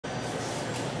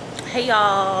Hey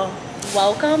y'all,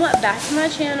 welcome back to my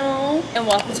channel and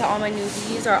welcome to all my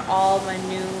newbies or all my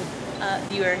new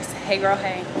viewers. Hey girl,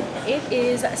 hey. It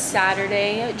is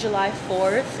Saturday, July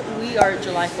 4th. We are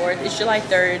July 4th. It's July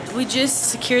 3rd. We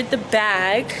just secured the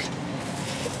bag.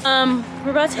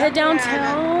 We're about to head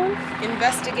downtown.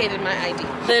 Investigated my ID.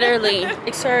 Literally.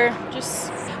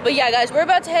 But yeah guys, we're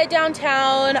about to head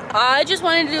downtown. I just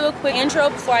wanted to do a quick intro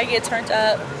before I get turned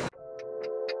up.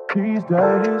 These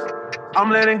days, I'm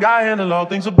letting God handle all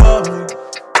things above me.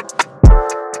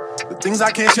 The things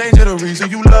I can't change are the reason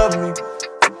you love me.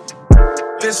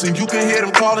 Listen, you can hear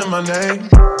them calling my name.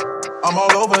 I'm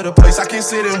all over the place, I can't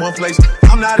sit in one place.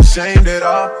 I'm not ashamed at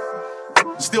all.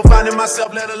 Still finding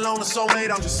myself, let alone a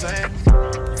soulmate, I'm just saying.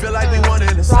 Feel like we one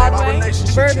in the same, our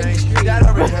relationship changed. Got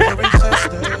her and her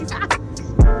existence.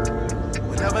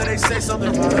 Whenever they say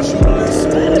something about us, you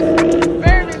listen.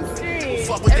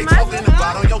 Fuck what they talking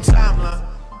about on your timeline.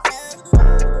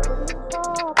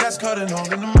 That's cutting all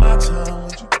into my time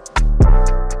with you.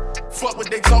 Fuck what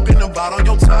they talking about on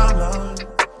your timeline.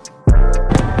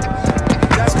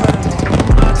 That's cutting all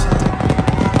into my time.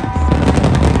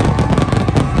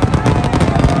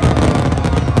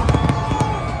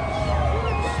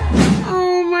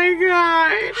 Oh my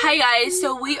god. Hi guys,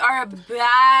 so we are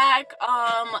back.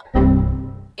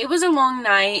 It was a long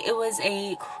night. It was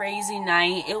a crazy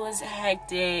night. It was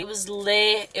hectic. It was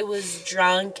lit. It was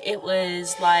drunk. It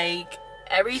was like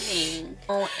everything.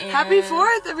 Happy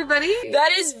 4th, everybody.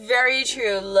 That is very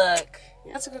true. Look.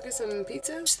 I have to go get some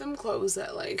pizza. Some clothes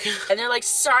that like. And they're like,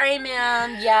 sorry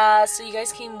ma'am. Yeah, so you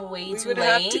guys came way too late. We would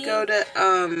have to go to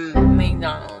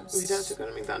McDonald's. We'd have to go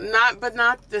to McDonald's.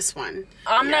 Not this one.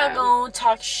 I'm not gonna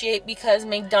talk shit because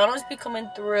McDonald's be coming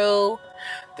through.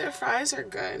 Their fries are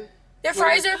good. Their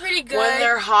fries are pretty good. When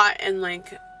they're hot and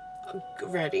like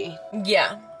ready.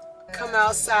 Yeah. Come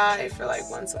outside for like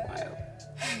once in a while.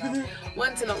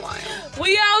 Once in a while.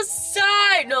 We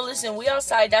outside. No, listen, we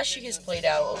outside. That shit gets played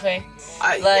out, okay?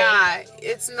 Yeah,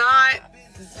 it's not.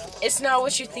 It's not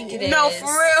what you think it is. No, for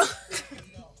real.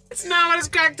 It's not what it's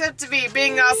cracked up to be,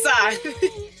 being outside.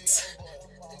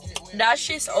 That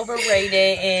shit's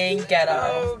overrated and ghetto.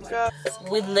 Oh god.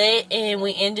 We lit and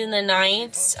we ended the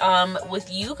night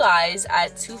with you guys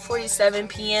at 2:47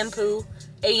 p.m.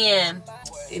 a.m.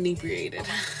 Inebriated.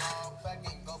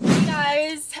 Hey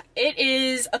guys, it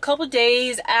is a couple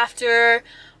days after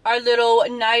our little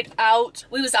night out.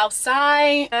 We was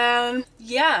outside and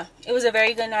yeah, it was a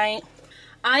very good night.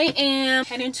 I am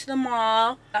heading to the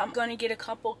mall. I'm gonna get a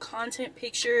couple content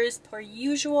pictures per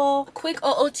usual. Quick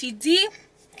OOTD.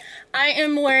 I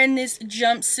am wearing this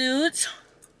jumpsuit.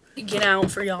 Get out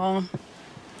for y'all.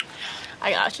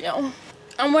 I got you.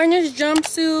 I'm wearing this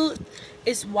jumpsuit.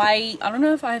 It's white. I don't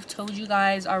know if I've told you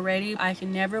guys already. I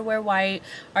can never wear white.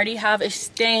 I already have a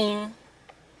stain.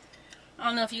 I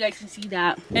don't know if you guys can see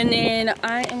that. And then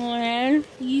I am wearing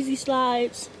Yeezy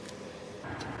slides.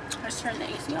 Let's turn the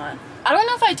AC on. I don't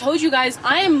know if I told you guys,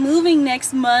 I am moving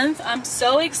next month. I'm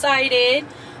so excited.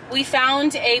 We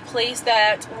found a place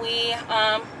that we,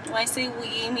 when I say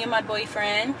we, me and my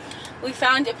boyfriend, we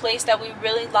found a place that we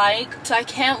really like. So I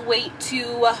can't wait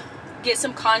to get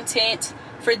some content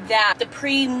for that. The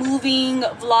pre-moving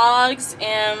vlogs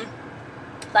and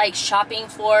like shopping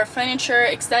for furniture,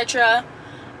 etc.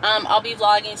 I'll be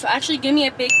vlogging. So actually give me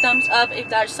a big thumbs up if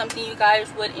that's something you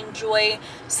guys would enjoy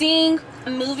seeing.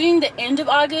 I'm moving the end of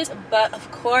August, but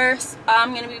of course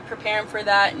I'm gonna be preparing for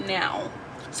that now.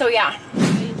 So yeah.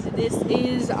 This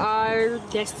is our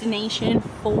destination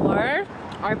for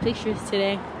our pictures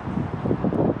today.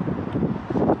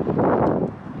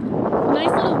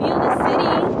 Nice little view of the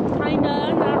city,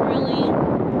 kinda, not really.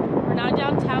 We're not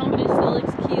downtown, but it still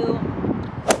looks cute.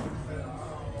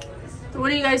 So what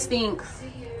do you guys think?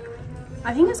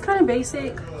 I think it's kind of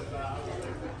basic.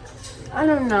 I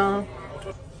don't know.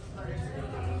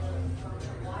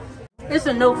 It's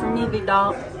a no for me, big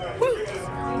dog.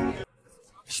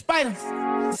 Spider,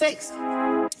 sex,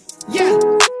 yeah,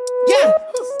 yeah,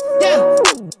 yeah,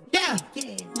 yeah,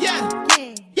 yeah,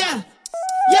 yeah,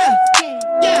 yeah,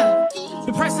 yeah.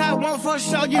 The price I want for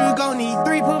sure, you gon' need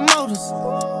 3 promoters.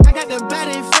 I got the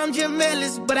body from Jim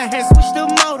Ellis, but I had switched the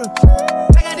motor.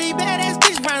 I got these badass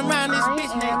bitch around this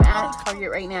bitch now. I'm at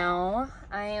Target right now.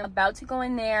 I am about to go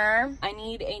in there. I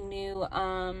need a new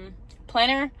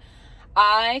planner.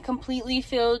 I completely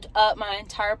filled up my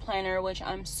entire planner, which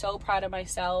I'm so proud of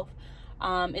myself.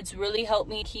 It's really helped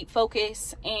me keep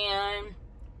focus and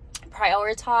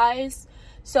prioritize.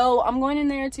 So I'm going in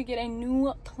there to get a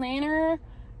new planner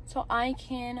so I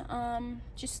can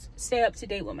just stay up to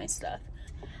date with my stuff.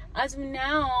 As of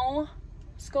now,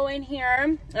 let's go in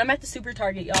here. I'm at the Super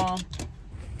Target, y'all.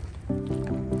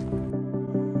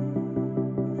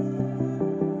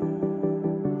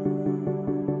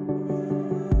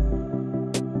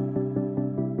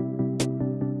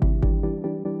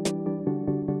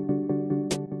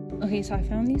 Okay, so I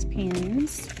found these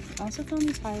pins. I also found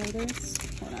these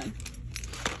highlighters. Hold on.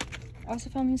 I also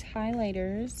found these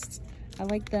highlighters. I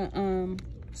like the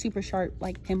super sharp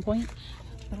like pinpoint.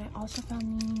 But I also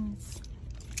found these.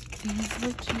 These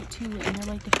look cute too, and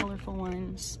they're like the colorful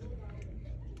ones.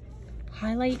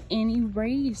 Highlight and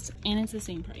erase, and it's the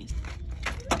same price.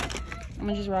 I'm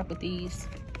gonna just rock with these.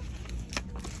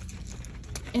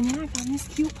 And then I found this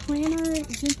cute planner.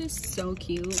 Isn't this so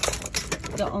cute?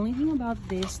 The only thing about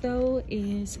this though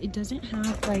is it doesn't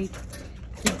have like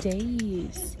the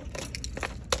days.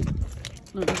 I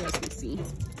don't know if you guys can see.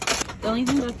 The only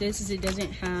thing about this is it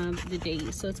doesn't have the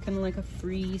days, so it's kind of like a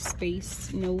free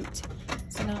space note.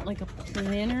 It's not like a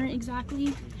planner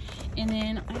exactly. And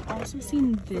then I also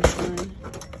seen this one.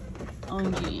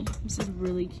 OMG, this is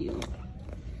really cute.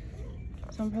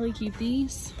 So I'm probably keep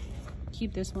these.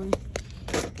 Keep this one.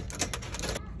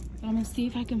 I'm gonna see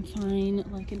if I can find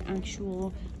like an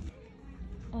actual.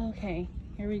 Okay,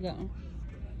 here we go.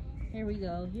 Here we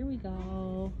go. Here we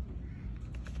go.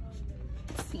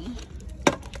 Let's see.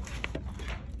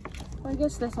 Well, I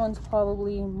guess this one's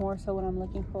probably more so what I'm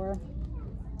looking for.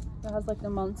 It has like the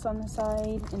months on the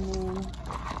side, and then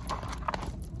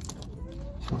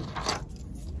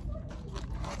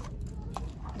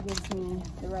it gives me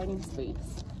the writing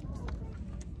space.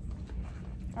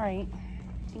 All right,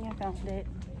 I think I found it.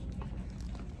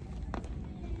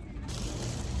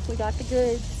 We got the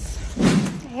goods.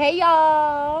 Hey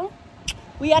y'all,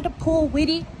 we at the pool with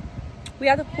it. We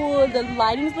at the pool. The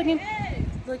lighting's looking.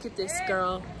 Look at this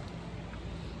girl.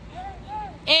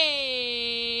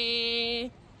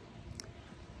 Hey.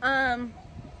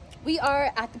 We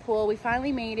are at the pool. We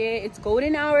finally made it. It's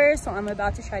golden hour, so I'm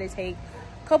about to try to take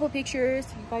a couple pictures.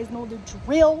 You guys know the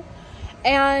drill.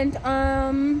 And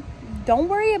don't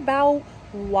worry about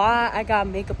why I got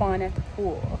makeup on at the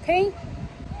pool, okay?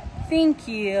 Thank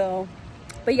you.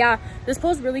 But yeah, this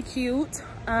pool's really cute.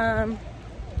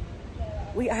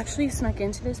 We actually snuck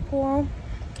into this pool.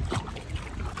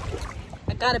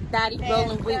 I got a baddie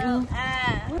rolling with me.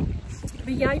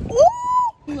 But yeah,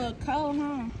 ooh! Look cold,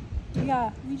 huh?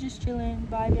 Yeah, we just chilling,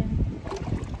 vibing.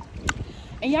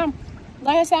 And yeah,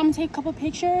 like I said, I'm gonna take a couple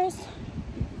pictures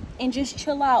and just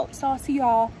chill out. So I'll see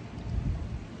y'all.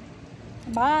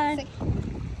 Bye.